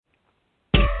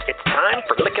time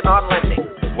for Licking on Lending.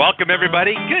 Welcome,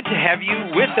 everybody. Good to have you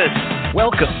with us.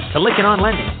 Welcome to Licking on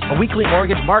Lending, a weekly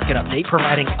mortgage market update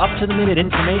providing up-to-the-minute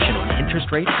information on interest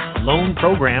rates, loan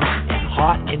programs, and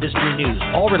hot industry news,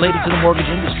 all related to the mortgage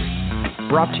industry.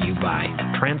 Brought to you by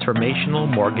Transformational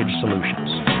Mortgage Solutions.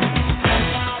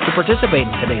 To participate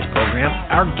in today's program,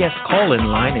 our guest call-in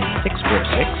line is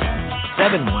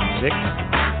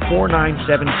 646-716-4972.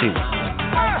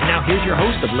 Now here's your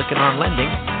host of Licking on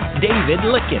Lending, David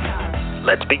Lickin.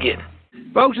 Let's begin.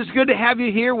 Folks, it's good to have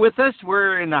you here with us.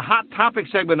 We're in the Hot Topic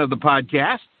segment of the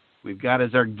podcast. We've got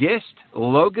as our guest,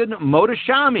 Logan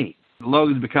Mohtashami.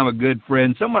 Logan's become a good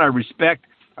friend, someone I respect.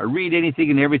 I read anything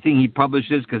and everything he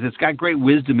publishes because it's got great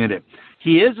wisdom in it.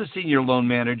 He is a senior loan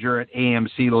manager at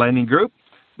AMC Lending Group,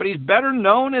 but he's better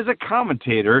known as a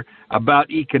commentator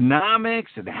about economics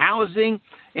and housing,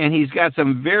 and he's got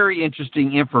some very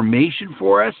interesting information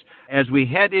for us as we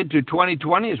head into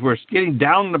 2020, as we're getting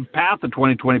down the path of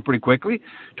 2020 pretty quickly,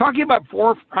 talking about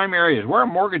four prime areas. Where are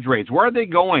mortgage rates? Where are they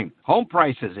going? Home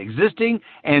prices, existing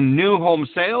and new home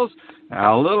sales,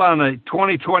 a little on the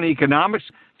 2020 economics.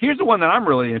 Here's the one that I'm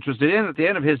really interested in. At the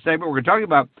end of his segment, we're going to talk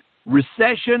about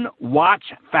recession watch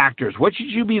factors. What should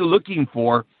you be looking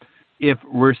for if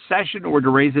recession were to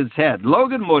raise its head?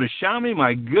 Logan Mohtashami,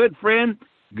 my good friend,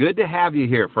 good to have you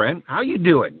here, friend. How you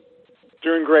doing?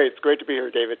 Doing great. It's great to be here,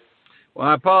 David. Well,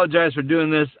 I apologize for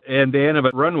doing this at the end of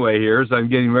a runway here, so I'm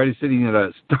getting ready sitting in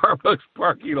a Starbucks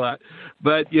parking lot.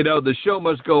 But, you know, the show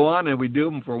must go on, and we do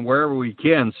them from wherever we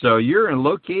can. So you're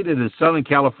located in Southern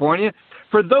California.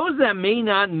 For those that may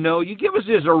not know, you give us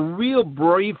just a real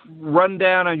brief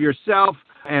rundown on yourself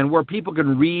and where people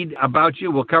can read about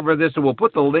you. We'll cover this, and we'll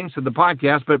put the links to the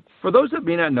podcast. But for those that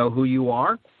may not know who you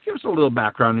are, give us a little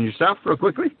background on yourself real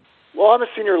quickly. Well, I'm a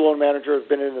senior loan manager. I've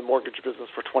been in the mortgage business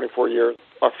for 24 years.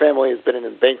 Our family has been in the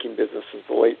banking business since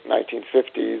the late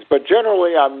 1950s. But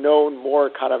generally, I'm known more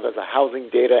kind of as a housing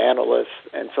data analyst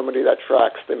and somebody that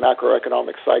tracks the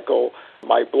macroeconomic cycle.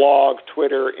 My blog,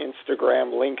 Twitter,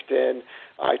 Instagram, LinkedIn,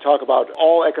 I talk about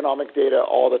all economic data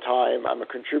all the time. I'm a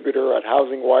contributor at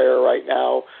Housing Wire right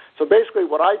now. So basically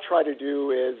what I try to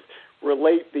do is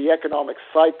relate the economic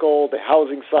cycle, the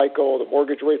housing cycle, the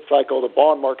mortgage rate cycle, the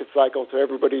bond market cycle to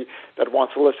everybody that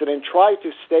wants to listen, and try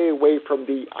to stay away from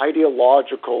the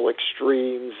ideological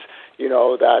extremes,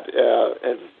 that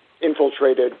have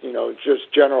infiltrated,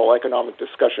 just general economic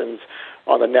discussions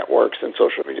on the networks and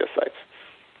social media sites.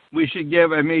 We should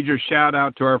give a major shout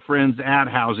out to our friends at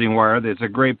Housing Wire. That's a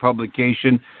great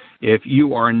publication. If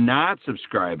you are not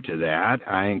subscribed to that,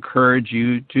 I encourage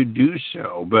you to do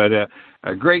so. But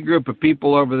a great group of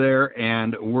people over there,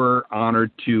 and we're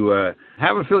honored to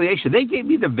have affiliation. They gave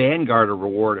me the Vanguard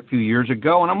Award a few years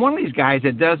ago, and I'm one of these guys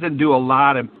that doesn't do a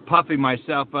lot of puffing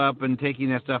myself up and taking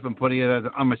that stuff and putting it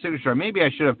on my signature. Maybe I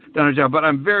should have done a job, but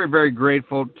I'm very, very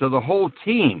grateful to the whole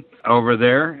team over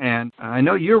there, and I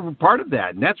know you're part of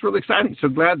that, and that's really exciting. So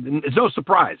glad, it's no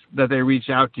surprise that they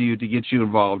reach out to you to get you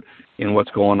involved in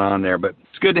what's going on there. But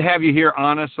it's good to have you here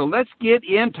on us. So let's get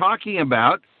in talking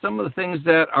about some of the things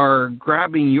that are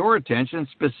grabbing your attention,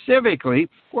 specifically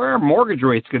where are mortgage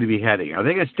rates going to be heading? Are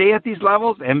they going to stay at these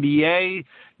levels? MBA,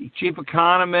 Chief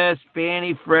Economist,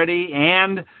 Fannie, Freddie,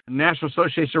 and National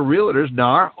Association of Realtors,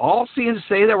 NAR, all seem to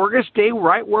say that we're going to stay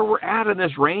right where we're at in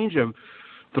this range of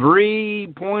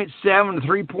 3.7 to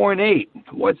 3.8.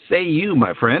 What say you,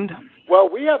 my friend? Well,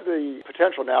 we have the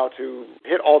potential now to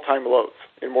hit all-time lows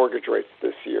in mortgage rates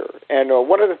this year. And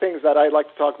one of the things that I'd like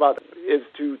to talk about is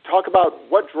to talk about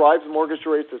what drives mortgage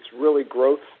rates. It's really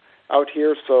growth out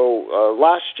here. So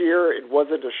last year, it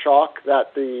wasn't a shock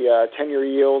that the 10-year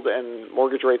yield and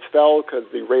mortgage rates fell because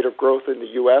the rate of growth in the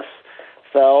U.S.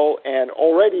 fell. And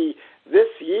already this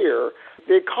year,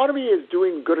 the economy is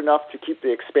doing good enough to keep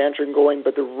the expansion going,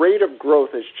 but the rate of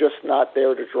growth is just not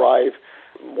there to drive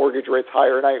mortgage rates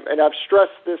higher. And I've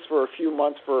stressed this for a few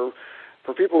months for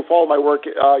people who follow my work.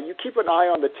 You keep an eye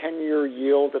on the 10-year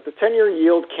yield. If the 10-year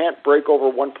yield can't break over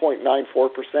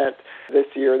 1.94% this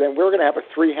year, then we're going to have a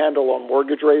 3 handle on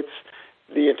mortgage rates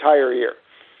the entire year.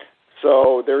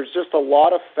 So there's just a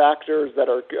lot of factors that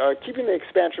are keeping the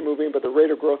expansion moving, but the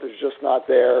rate of growth is just not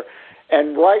there.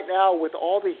 And right now, with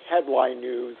all the headline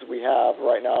news we have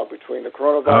right now between the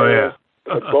coronavirus,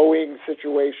 the Boeing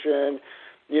situation,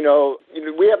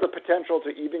 we have the potential to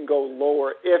even go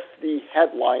lower if the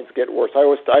headlines get worse. I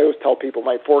always tell people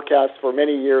my forecast for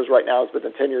many years right now is that the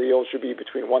 10-year yield should be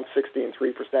between 1.60 and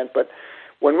 3%. But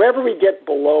whenever we get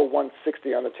below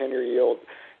 1.60 on the 10-year yield,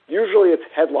 usually it's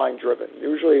headline driven.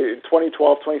 Usually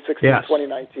 2012, 2016, yes.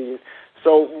 2019.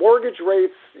 So mortgage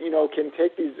rates, can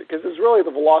take these, because it's really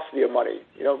the velocity of money.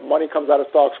 Money comes out of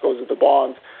stocks, goes into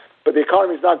bonds. but the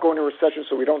economy is not going into recession,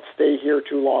 so we don't stay here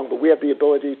too long. But we have the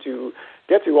ability to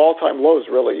get to all-time lows,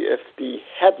 really, if the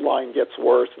headline gets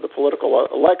worse, the political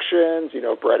elections,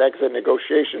 Brett exit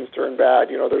negotiations turn bad.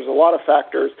 There's a lot of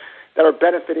factors that are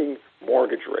benefiting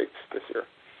mortgage rates this year.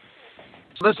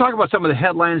 Let's talk about some of the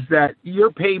headlines that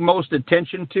you're paying most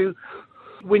attention to.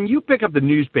 When you pick up the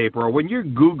newspaper or when you're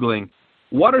Googling,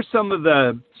 what are some of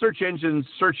the search engines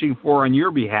searching for on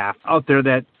your behalf out there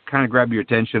that kind of grab your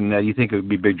attention that you think would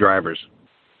be big drivers?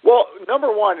 Well,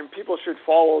 number one, people should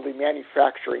follow the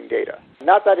manufacturing data.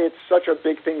 Not that it's such a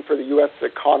big thing for the U.S.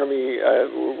 economy.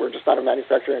 We're just not a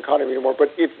manufacturing economy anymore. But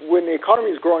when the economy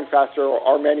is growing faster,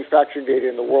 our manufacturing data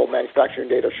in the world, manufacturing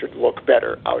data should look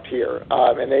better out here.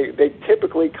 And they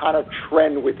typically kind of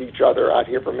trend with each other out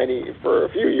here for a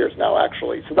few years now,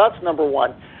 actually. So that's number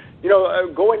one.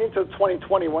 Going into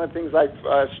 2020, one of the things I've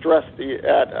stressed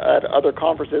at other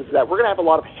conferences is that we're going to have a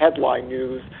lot of headline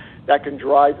news that can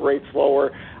drive rates lower.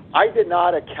 I did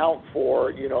not account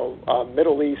for,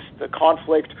 Middle East, the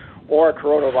conflict, or a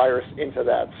coronavirus into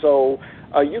that. So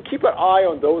you keep an eye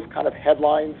on those kind of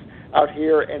headlines out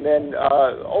here. And then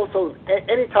also,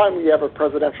 anytime you have a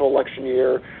presidential election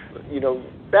year,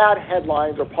 bad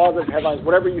headlines or positive headlines,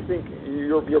 whatever you think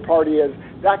your party is,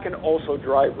 that can also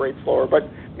drive rates lower. But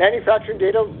manufacturing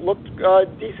data looked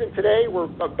decent today. We're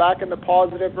back in the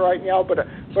positive right now. But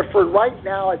for right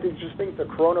now, I just think the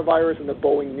coronavirus and the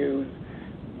Boeing news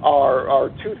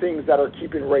are two things that are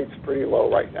keeping rates pretty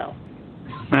low right now.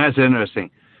 That's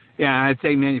interesting. Yeah, I'd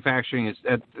say manufacturing is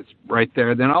right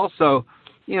there. Then also,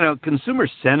 consumer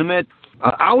sentiment.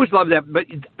 I always love that. But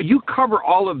you cover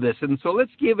all of this. And so let's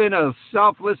give it a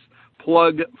selfless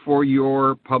plug for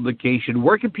your publication.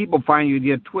 Where can people find you?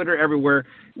 You have Twitter everywhere.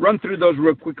 Run through those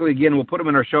real quickly again. We'll put them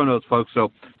in our show notes, folks.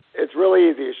 So it's really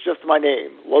easy. It's just my name,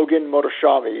 Logan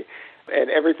Mohtashami, and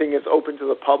everything is open to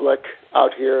the public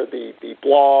out here. The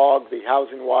blog, the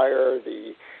Housing Wire,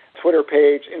 the Twitter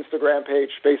page, Instagram page,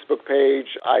 Facebook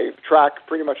page. I track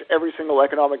pretty much every single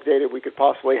economic data we could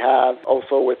possibly have,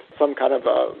 also with some kind of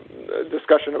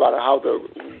discussion about how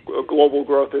the global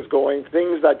growth is going,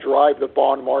 things that drive the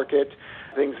bond market,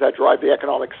 things that drive the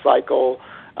economic cycle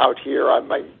out here.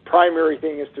 My primary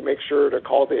thing is to make sure to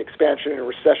call the expansion and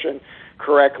recession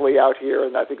correctly out here,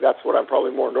 and I think that's what I'm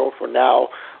probably more known for now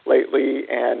lately,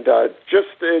 and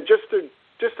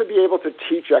just to be able to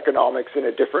teach economics in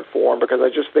a different form, because I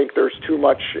just think there's too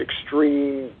much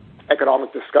extreme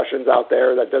economic discussions out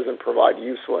there that doesn't provide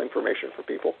useful information for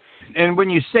people. And when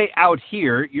you say out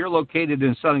here, you're located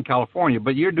in Southern California,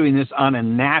 but you're doing this on a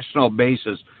national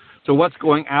basis. So what's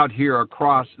going out here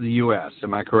across the U.S.,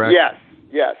 am I correct?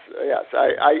 Yes.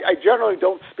 I generally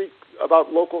don't speak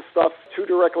about local stuff too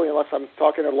directly unless I'm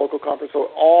talking at a local conference. So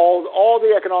all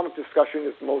the economic discussion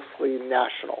is mostly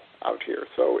national out here.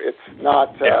 So it's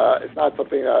not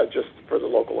something just for the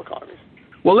local economies.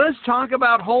 Well, let's talk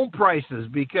about home prices,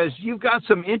 because you've got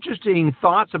some interesting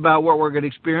thoughts about what we're going to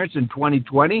experience in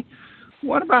 2020.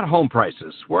 What about home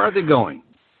prices? Where are they going?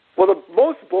 Well, the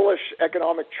most bullish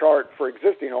economic chart for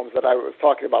existing homes that I was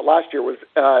talking about last year was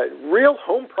real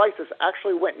home prices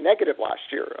actually went negative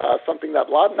last year, something that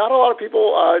not a lot of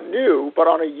people knew, but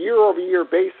on a year-over-year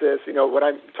basis, when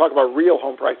I talk about real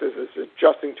home prices, it's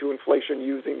adjusting to inflation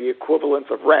using the equivalence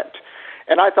of rent.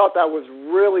 And I thought that was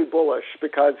really bullish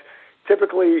because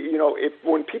typically,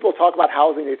 when people talk about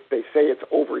housing, they say it's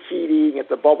overheating, it's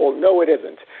a bubble. No, it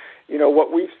isn't.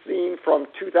 What we've seen from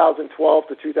 2012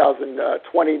 to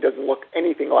 2020 doesnd look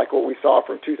anything like what we saw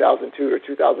from 2002 to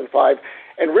 2005.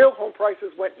 And real home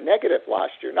prices went negative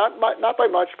last year. Not by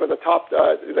much, but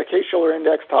the Case-Shiller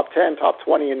Index, top 10, top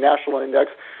 20, and national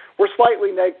index were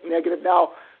slightly negative. Now,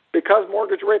 because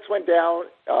mortgage rates went down,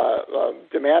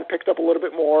 demand picked up a little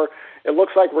bit more. It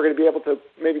looks like we're going to be able to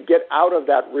maybe get out of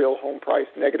that real home price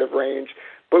negative range.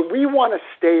 But we want to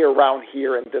stay around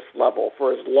here in this level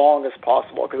for as long as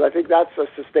possible, because I think that's a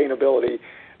sustainability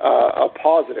a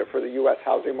positive for the U.S.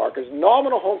 housing market.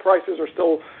 Nominal home prices are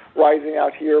still rising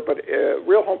out here, but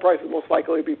real home prices most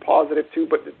likely to be positive too.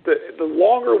 But the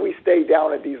longer we stay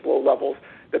down at these low levels,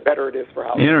 the better it is for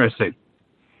housing. Interesting.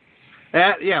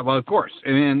 Well, of course.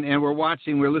 And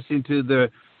we're listening to the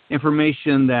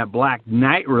information that Black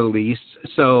Knight released.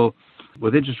 So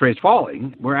with interest rates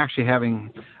falling, we're actually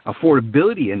having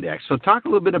affordability index. So talk a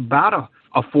little bit about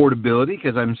affordability,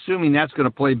 because I'm assuming that's going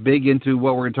to play big into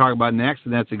what we're going to talk about next,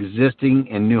 and that's existing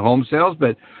and new home sales.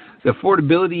 But the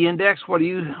affordability index, what are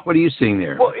you seeing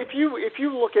there? Well, if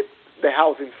you look at the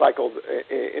housing cycle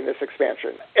in this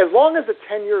expansion, as long as the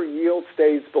 10-year yield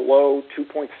stays below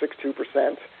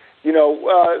 2.62%,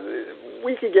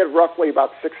 we could get roughly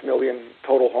about 6 million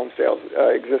total home sales,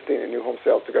 existing and new home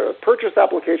sales together. Purchase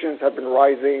applications have been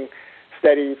rising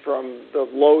steady from the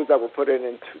lows that were put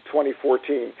in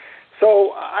 2014.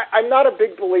 So I'm not a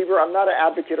big believer. I'm not an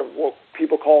advocate of what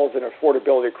people call as an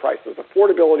affordability crisis.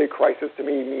 Affordability crisis to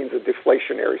me means a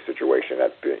deflationary situation.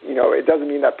 That, it doesn't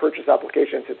mean that purchase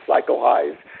applications hit cycle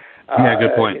highs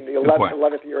good point. in the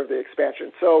 11th year of the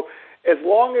expansion. So as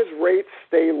long as rates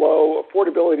stay low,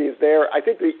 affordability is there. I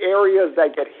think the areas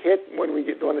that get hit when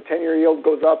the 10-year yield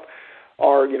goes up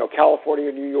are,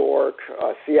 California, New York,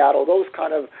 Seattle, those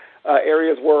kind of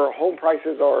areas where home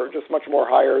prices are just much more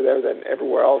higher there than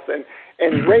everywhere else.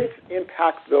 And rates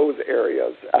impact those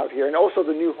areas out here. And also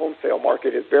the new home sale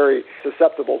market is very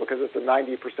susceptible because it's a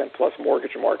 90% plus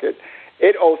mortgage market.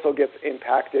 It also gets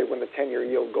impacted when the 10-year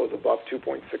yield goes above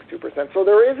 2.62%. So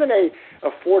there isn't an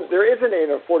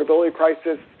affordability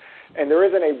crisis, and there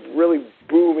isn't a really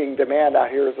booming demand out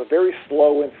here. It's a very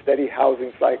slow and steady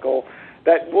housing cycle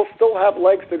that will still have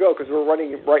legs to go because we're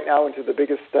running right now into the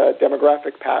biggest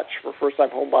demographic patch for first-time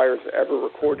home buyers ever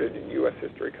recorded in U.S.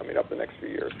 history coming up the next few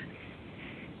years.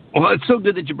 Well, it's so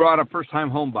good that you brought up first-time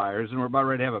home buyers, and we're about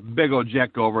ready to have a big old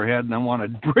jet go overhead, and I want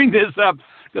to bring this up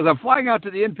because I'm flying out to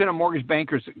the Independent Mortgage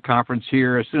Bankers Conference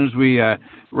here as soon as we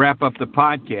wrap up the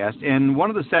podcast, and one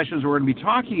of the sessions we're going to be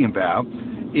talking about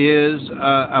is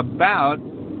about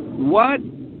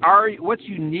what's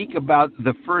unique about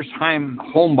the first-time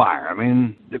home buyer. I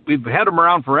mean, we've had them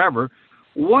around forever.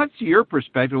 What's your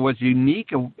perspective? What's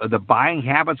unique of the buying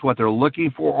habits, what they're looking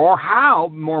for, or how,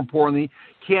 more importantly,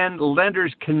 can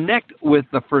lenders connect with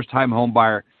the first-time home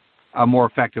buyer more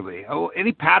effectively?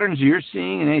 Any patterns you're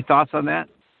seeing and any thoughts on that?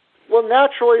 Well,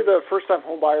 naturally, the first-time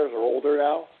home buyers are older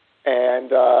now. And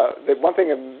one thing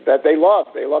that they love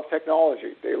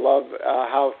technology. They love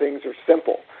how things are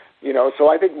simple. So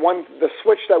I think the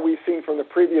switch that we've seen from the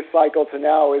previous cycle to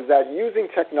now is that using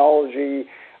technology,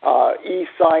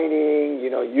 e-signing,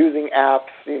 using apps,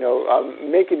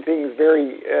 making things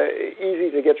very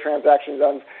easy to get transactions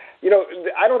done.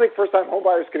 I don't think first-time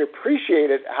homebuyers can appreciate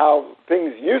it how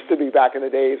things used to be back in the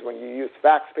days when you used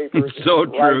fax papers and so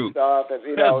true. Stuff,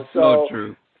 and so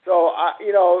true. So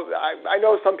I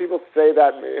know some people say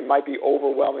that it might be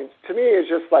overwhelming. To me, it's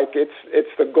just like it's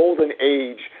the golden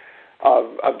age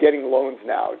of getting loans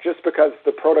now, just because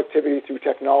the productivity through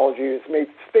technology has made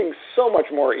things so much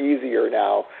more easier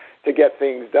now to get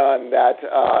things done that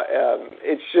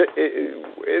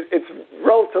it's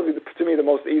relatively, to me, the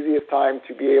most easiest time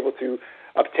to be able to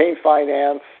obtain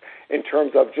finance in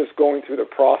terms of just going through the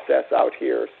process out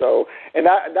here. So, and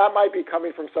that might be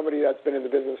coming from somebody that's been in the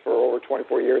business for over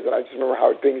 24 years, and I just remember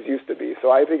how things used to be.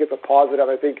 So I think it's a positive.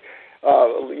 I think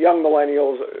young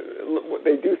millennials,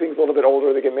 they do things a little bit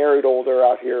older. They get married older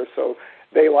out here, so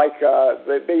they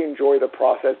they enjoy the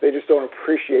process. They just don't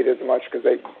appreciate it as much because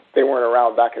they weren't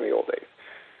around back in the old days.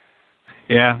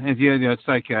 Yeah, and it's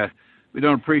like we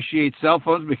don't appreciate cell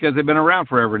phones because they've been around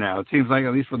forever now. It seems like,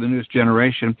 at least for the newest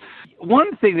generation.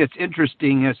 One thing that's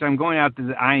interesting is I'm going out to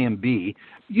the IMB.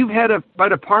 You've had a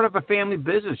part of a family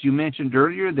business. You mentioned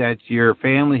earlier that your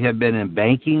family had been in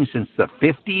banking since the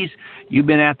 50s. You've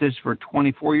been at this for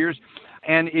 24 years.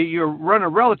 And you're running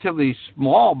relatively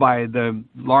small by the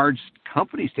large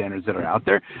company standards that are out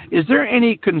there. Is there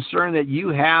any concern that you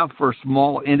have for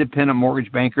small independent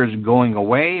mortgage bankers going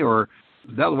away, or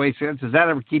the other way, does that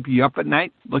ever keep you up at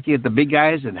night looking at the big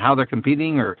guys and how they're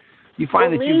competing, or you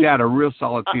find that you've got a real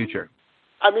solid future?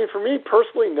 I mean, for me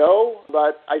personally, no,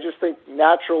 but I just think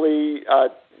naturally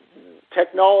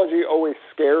technology always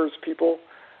scares people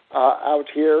out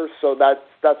here, so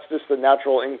that's just the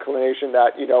natural inclination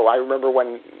that, I remember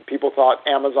when people thought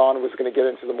Amazon was going to get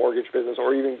into the mortgage business,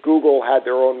 or even Google had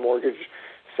their own mortgage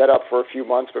set up for a few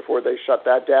months before they shut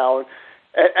that down.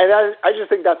 And I just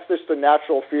think that's just the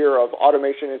natural fear of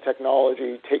automation and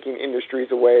technology taking industries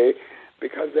away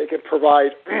because they could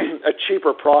provide a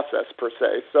cheaper process per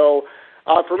se. So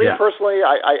for me personally,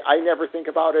 I never think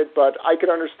about it, but I can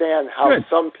understand how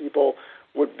some people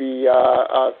would be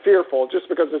fearful just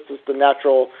because it's just the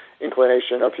natural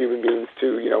inclination of human beings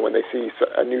to, when they see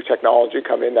a new technology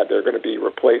come in, that they're going to be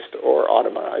replaced or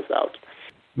automatized out.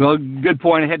 Well, good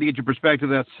point. I had to get your perspective.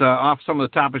 That's off some of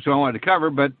the topics I wanted to cover,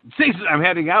 but since I'm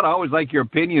heading out, I always like your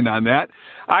opinion on that.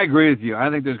 I agree with you. I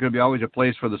think there's going to be always a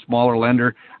place for the smaller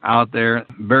lender out there.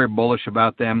 Very bullish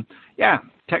about them. Yeah,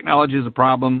 technology is a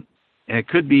problem. It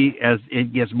could be as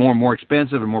it gets more and more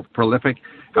expensive and more prolific.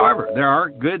 However, there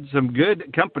are some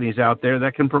good companies out there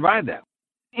that can provide that.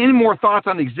 Any more thoughts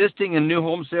on existing and new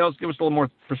home sales? Give us a little more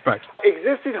perspective.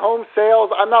 Existing home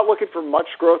sales, I'm not looking for much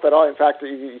growth at all. In fact,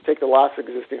 you take the last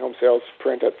existing home sales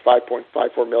print at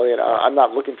 5.54 million. I'm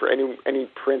not looking for any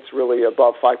prints really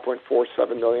above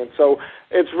 5.47 million. So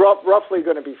it's roughly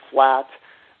going to be flat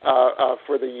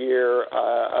for the year.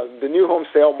 The new home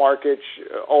sale market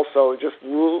also just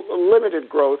limited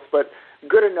growth, but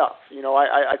good enough.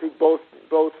 I think both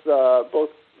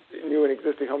new and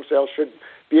existing home sales should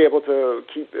be able to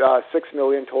keep 6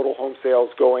 million total home sales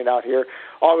going out here.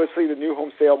 Obviously, the new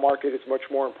home sale market is much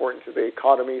more important to the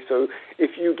economy. So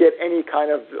if you get any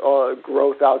kind of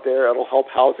growth out there, it'll help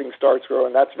housing starts grow,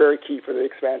 and that's very key for the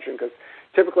expansion because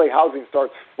typically housing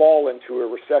starts fall into a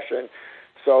recession.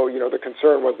 So, the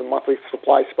concern was the monthly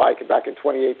supply spike back in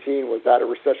 2018. Was that a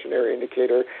recessionary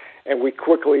indicator? And we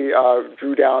quickly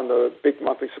drew down the big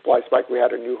monthly supply spike we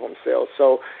had in new home sales.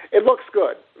 So it looks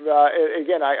good.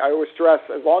 Again, I always stress,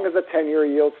 as long as the 10-year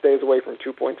yield stays away from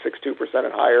 2.62%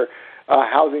 and higher,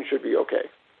 housing should be okay.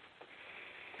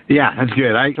 Yeah, that's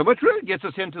good. So which really gets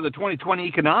us into the 2020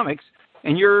 economics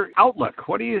and your outlook.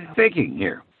 What are you thinking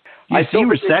here? I see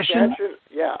recession?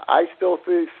 I still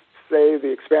say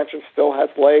the expansion still has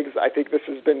legs. I think this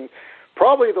has been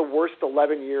probably the worst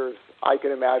 11 years I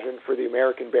can imagine for the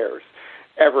American bears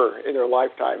ever in their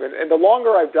lifetime. And the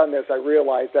longer I've done this, I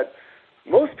realize that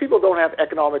most people don't have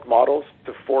economic models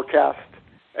to forecast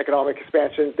economic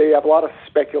expansion. They have a lot of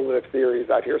speculative theories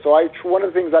out here. So one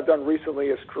of the things I've done recently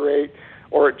is create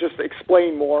or just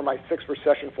explain more my 6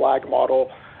 recession flag model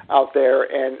out there,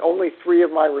 and only 3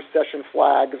 of my recession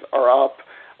flags are up.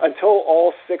 Until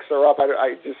all 6 are up,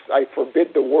 I forbid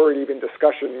the word even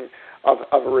discussion of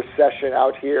a recession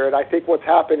out here. And I think what's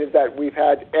happened is that we've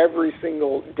had every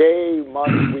single day,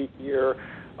 month, week, year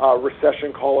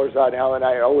recession callers out now. And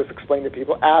I always explain to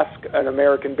people, ask an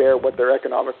American bear what their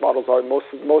economic models are. Most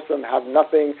of them have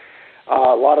nothing.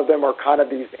 A lot of them are kind of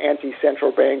these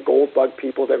anti-central bank gold bug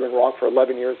people. They've been wrong for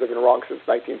 11 years. They've been wrong since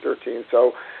 1913.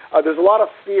 So there's a lot of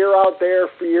fear out there.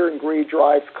 Fear and greed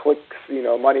drives clicks,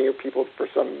 money or people for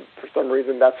some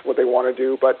reason. That's what they want to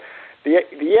do. But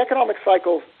the economic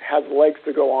cycle has legs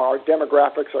to go on. Our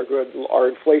demographics are good. Our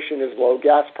inflation is low.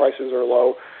 Gas prices are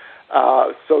low.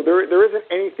 So there isn't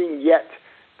anything yet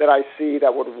that I see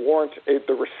that would warrant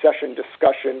the recession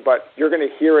discussion. But you're going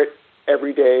to hear it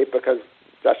every day because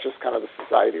that's just kind of the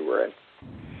society we're in.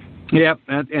 Yeah,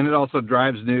 and it also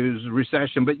drives news,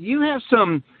 recession. But you have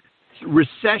some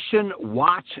recession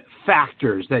watch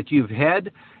factors that you've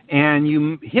had, and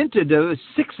you hinted to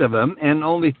 6 of them, and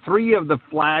only 3 of the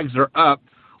flags are up.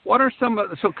 What are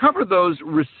so cover those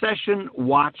recession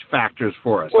watch factors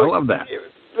for us. Well, I love that.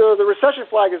 The recession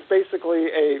flag is basically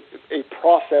a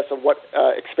process of what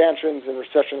expansions and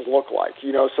recessions look like.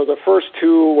 So the first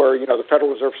 2 where, the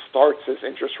Federal Reserve starts its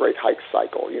interest rate hike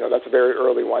cycle. That's a very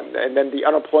early one. And then the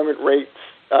unemployment rates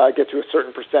get to a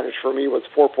certain percentage. For me, was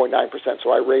 4.9%,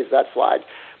 so I raised that flag.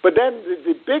 But then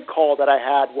the big call that I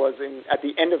had was at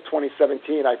the end of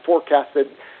 2017, I forecasted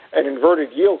an inverted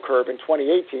yield curve in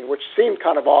 2018, which seemed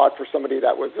kind of odd for somebody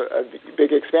that was a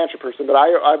big expansion person. But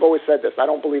I've always said this. I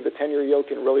don't believe the 10-year yield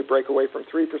can really break away from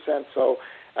 3%. So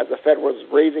as the Fed was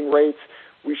raising rates,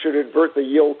 we should invert the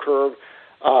yield curve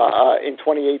in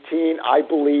 2018. I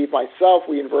believe myself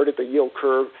we inverted the yield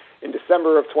curve in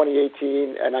December of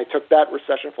 2018, and I took that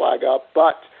recession flag up.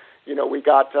 But, we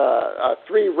got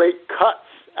 3 rate cuts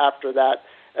after that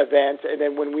event, and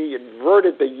then when we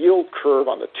inverted the yield curve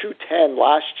on the 210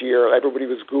 last year, everybody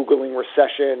was Googling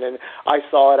recession, and I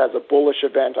saw it as a bullish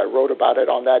event. I wrote about it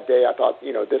on that day. I thought,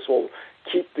 this will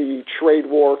keep the trade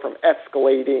war from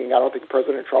escalating. I don't think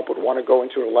President Trump would want to go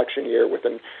into an election year with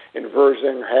an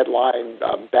inversion headline,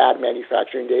 bad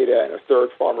manufacturing data, and a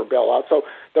 3rd farmer bailout. So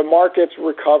the markets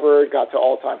recovered, got to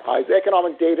all-time highs. The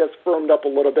economic data has firmed up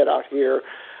a little bit out here.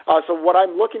 So what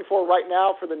I'm looking for right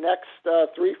now for the next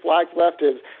 3 flags left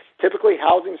is typically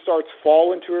housing starts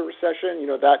fall into a recession.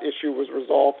 That issue was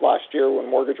resolved last year when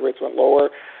mortgage rates went lower.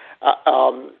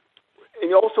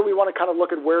 And also we want to kind of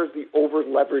look at where's the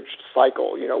over-leveraged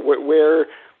cycle.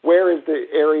 Where is the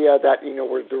area that,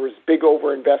 where there was big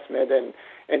overinvestment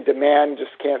and demand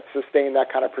just can't sustain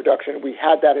that kind of production. We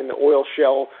had that in the oil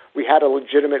shale. We had a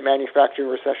legitimate manufacturing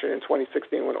recession in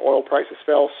 2016 when oil prices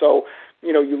fell. So,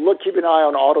 keep an eye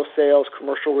on auto sales,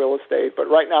 commercial real estate. But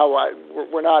right now,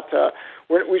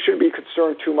 we shouldn't be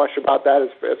concerned too much about that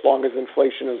as long as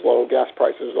inflation is low, gas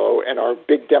prices low, and our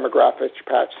big demographic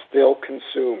patch still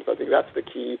consumes. I think that's the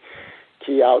key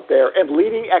out there. And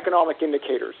leading economic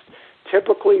indicators.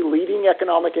 Typically, leading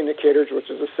economic indicators, which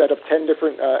is a set of 10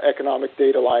 different economic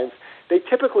data lines, they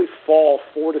typically fall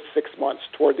 4 to 6 months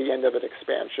toward the end of an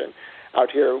expansion out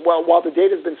here. Well, while the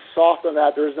data's been soft on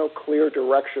that, there's no clear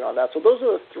direction on that. So those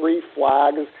are the 3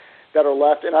 flags that are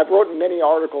left, and I've written many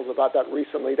articles about that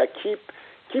recently that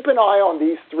keep an eye on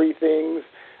these 3 things.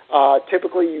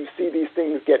 Typically, you see these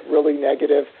things get really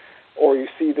negative, or you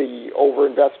see the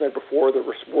overinvestment before the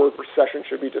word recession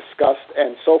should be discussed,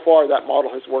 and so far that model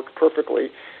has worked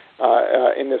perfectly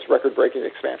in this record-breaking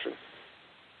expansion.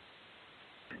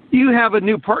 You have a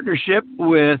new partnership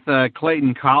with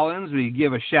Clayton Collins. We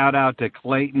give a shout-out to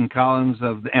Clayton Collins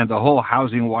and the whole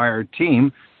Housing Wire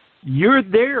team. You're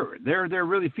there. They're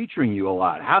really featuring you a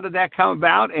lot. How did that come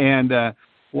about, and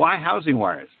why Housing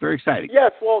Wire? It's very exciting.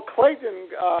 Yes, well, Clayton,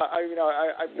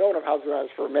 I've known of Housing Wire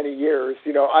for many years.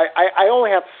 I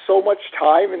only have so much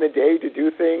time in the day to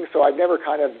do things, so I've never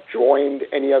kind of joined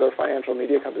any other financial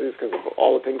media companies because of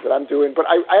all the things that I'm doing. But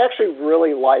I actually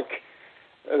really like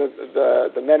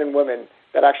the men and women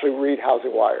that actually read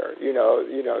Housing Wire.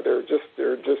 They're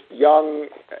just young,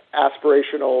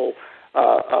 aspirational,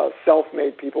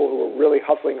 self-made people who are really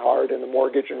hustling hard in the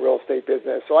mortgage and real estate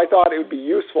business. So I thought it would be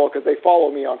useful, because they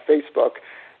follow me on Facebook,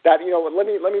 that let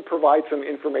me provide some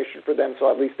information for them,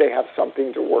 so at least they have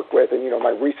something to work with. And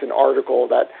my recent article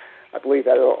that I believe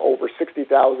had over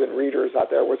 60,000 readers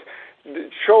out there was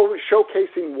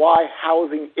showcasing why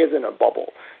housing isn't a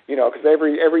bubble. Because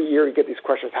every year you get these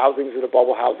questions: housing is a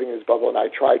bubble, housing is a bubble, and I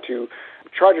try to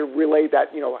relay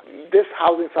that this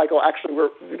housing cycle actually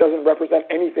doesn't represent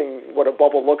anything what a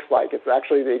bubble looks like. It's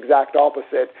actually the exact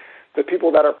opposite. The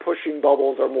people that are pushing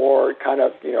bubbles are more kind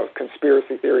of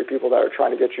conspiracy theory people that are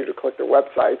trying to get you to click their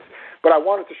websites. But I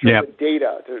wanted to show the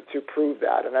data to prove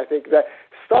that, and I think that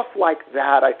stuff like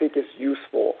that I think is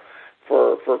useful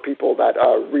for people that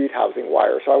read Housing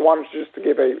Wire. So I wanted just to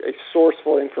give a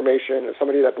sourceful information of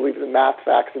somebody that believes in math,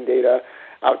 facts, and data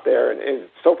out there. And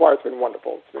so far it's been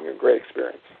wonderful. It's been a great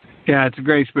experience. Yeah, it's a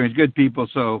great experience. Good people.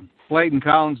 So Clayton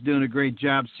Collins doing a great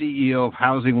job, CEO of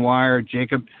Housing Wire,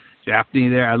 Jacob Jaffney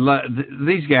there. I love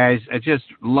these guys. I just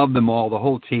love them all, the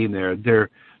whole team there.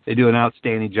 They do an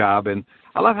outstanding job, and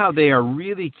I love how they are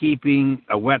really keeping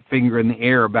a wet finger in the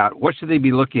air about what should they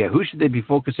be looking at, who should they be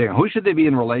focusing on, who should they be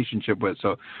in relationship with.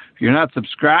 So if you're not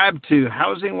subscribed to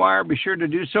Housing Wire, be sure to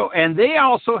do so. And they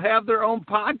also have their own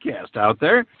podcast out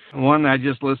there. One I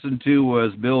just listened to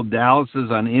was Bill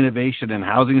Dallas's on innovation and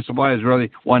housing supply. Is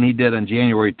really one he did on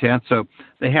January 10th. So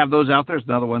they have those out there. There's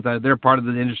another one. They're part of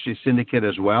the industry syndicate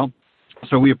as well.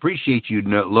 So we appreciate you,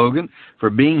 Logan, for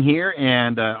being here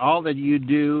and all that you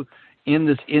do in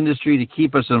this industry to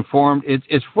keep us informed.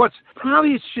 It's what's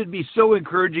probably should be so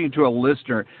encouraging to a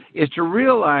listener is to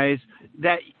realize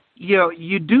that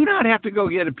you do not have to go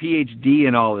get a PhD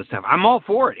and all this stuff. I'm all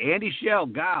for it. Andy Schell,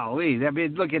 golly,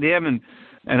 look at him and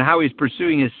how he's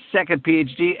pursuing his second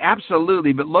PhD.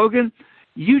 Absolutely. But Logan,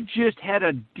 you just had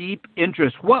a deep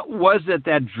interest. What was it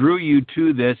that drew you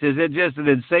to this? Is it just an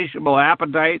insatiable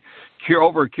appetite,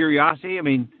 over curiosity? I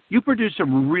mean, you produce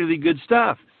some really good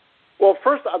stuff. Well,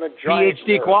 first, I'm a giant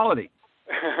PhD nerd. Quality.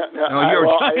 You're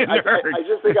a giant nerd. I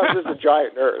just think I'm just a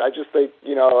giant nerd. I just think,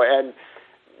 and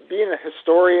being a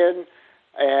historian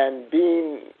and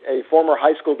being a former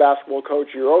high school basketball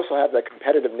coach, you also have that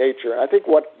competitive nature. And I think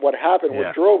what happened,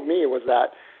 what drove me was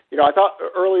that, I thought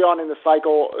early on in the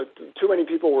cycle, too many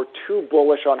people were too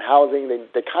bullish on housing.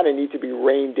 They kind of need to be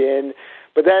reined in.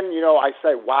 But then, I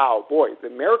say, wow, boy, the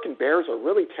American Bears are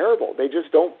really terrible. They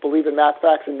just don't believe in math,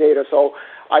 facts, and data. So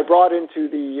I brought into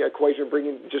the equation,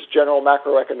 bringing just general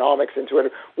macroeconomics into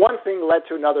it. One thing led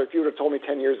to another. If you would have told me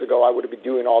 10 years ago I would have been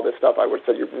doing all this stuff, I would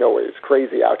have said, no way, it's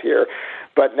crazy out here.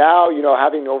 But now,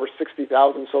 having over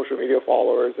 60,000 social media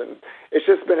followers, and it's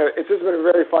just been a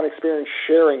very fun experience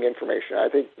sharing information. I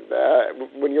think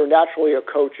when you're naturally a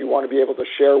coach, you want to be able to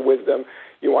share wisdom.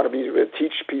 You want to be able to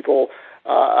teach people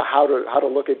how to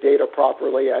look at data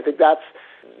properly. I think that's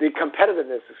the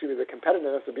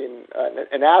competitiveness of being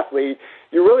an athlete.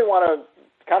 You really want to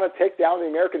kind of take down the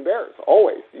American Bears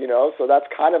always, so that's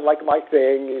kind of like my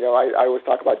thing. I always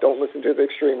talk about don't listen to the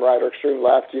extreme right or extreme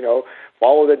left,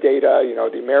 follow the data.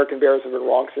 The American Bears have been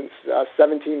wrong since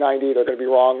 1790. They're going to be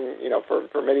wrong,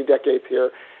 for many decades here.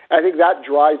 And I think that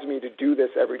drives me to do this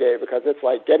every day, because it's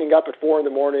like getting up at 4 a.m.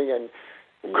 and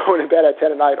going to bed at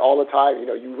 10 at night all the time.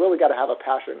 You really got to have a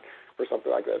passion for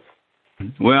something like this.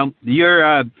 Well,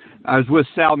 I was with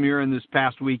Sal Murin this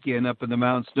past weekend up in the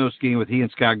mountains snow skiing with he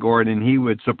and Scott Gordon, and he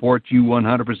would support you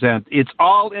 100%. It's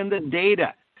all in the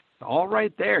data. It's all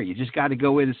right there. You just got to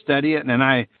go in and study it, and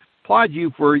I applaud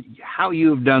you for how you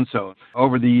have done so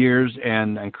over the years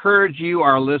and encourage you,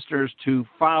 our listeners, to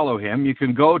follow him. You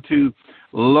can go to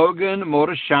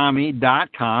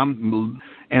LoganMohtashami.com.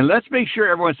 And let's make sure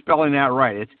everyone's spelling that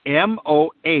right. It's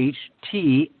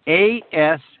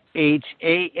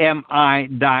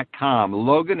Mohtashami.com.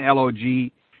 Logan,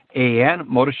 Logan,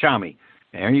 Mohtashami.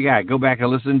 There you go. Go back and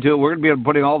listen to it. We're going to be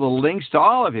putting all the links to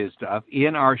all of his stuff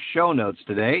in our show notes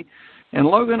today. And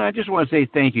Logan, I just want to say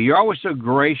thank you. You're always so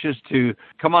gracious to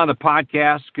come on the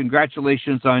podcast.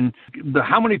 Congratulations on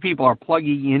how many people are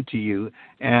plugging into you,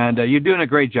 and you're doing a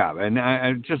great job. And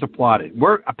I just applaud it.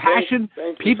 We're a passion.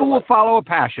 Thank you people so will follow a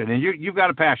passion, and you've got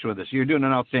a passion with this. You're doing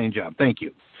an outstanding job. Thank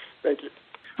you. Thank you.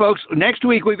 Folks, next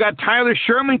week we've got Tyler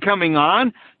Sherman coming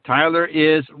on. Tyler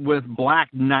is with Black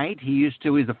Knight. He's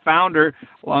the founder,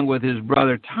 along with his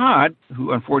brother Todd,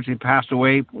 who unfortunately passed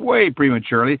away way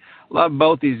prematurely. Love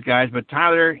both these guys, but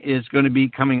Tyler is going to be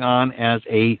coming on as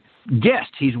a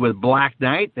guest. He's with Black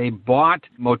Knight. They bought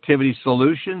Motivity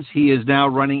Solutions. He is now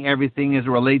running everything as it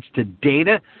relates to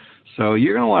data. So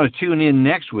you're going to want to tune in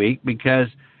next week because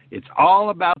it's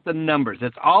all about the numbers.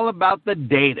 It's all about the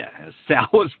data, as Sal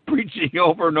was preaching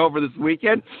over and over this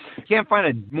weekend. You can't find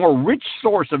a more rich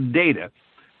source of data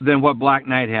than what Black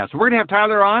Knight has. So we're going to have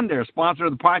Tyler on. They're a sponsor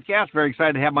of the podcast. Very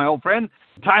excited to have my old friend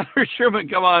Tyler Sherman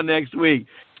come on next week.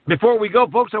 Before we go,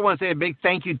 folks, I want to say a big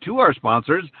thank you to our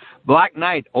sponsors, Black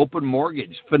Knight, Open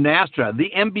Mortgage, Finastra,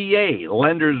 the MBA,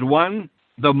 Lenders One,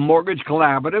 the Mortgage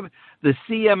Collaborative, the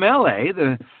CMLA,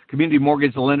 the Community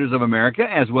Mortgage Lenders of America,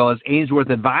 as well as Ainsworth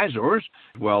Advisors,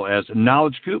 as well as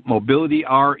Knowledge Coop, Mobility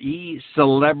RE,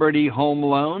 Celebrity Home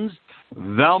Loans,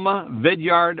 Velma,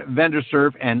 Vidyard,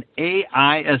 VendorServe, and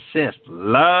AI Assist.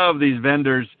 Love these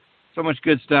vendors. So much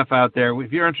good stuff out there.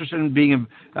 If you're interested in being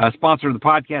a sponsor of the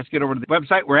podcast, get over to the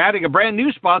website. We're adding a brand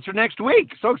new sponsor next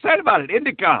week. So excited about it.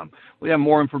 Indicom. We have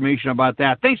more information about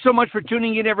that. Thanks so much for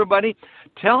tuning in, everybody.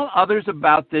 Tell others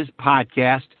about this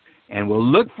podcast, and we'll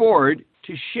look forward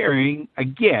to sharing,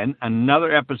 again,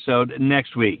 another episode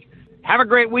next week. Have a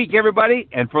great week, everybody.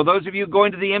 And for those of you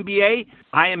going to the MBA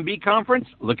IMB conference,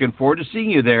 looking forward to seeing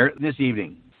you there this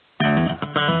evening.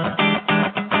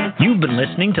 You've been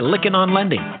listening to Lykken on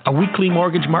Lending, a weekly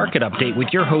mortgage market update with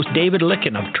your host, David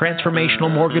Lykken of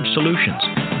Transformational Mortgage Solutions.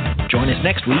 Join us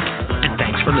next week, and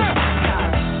thanks for listening.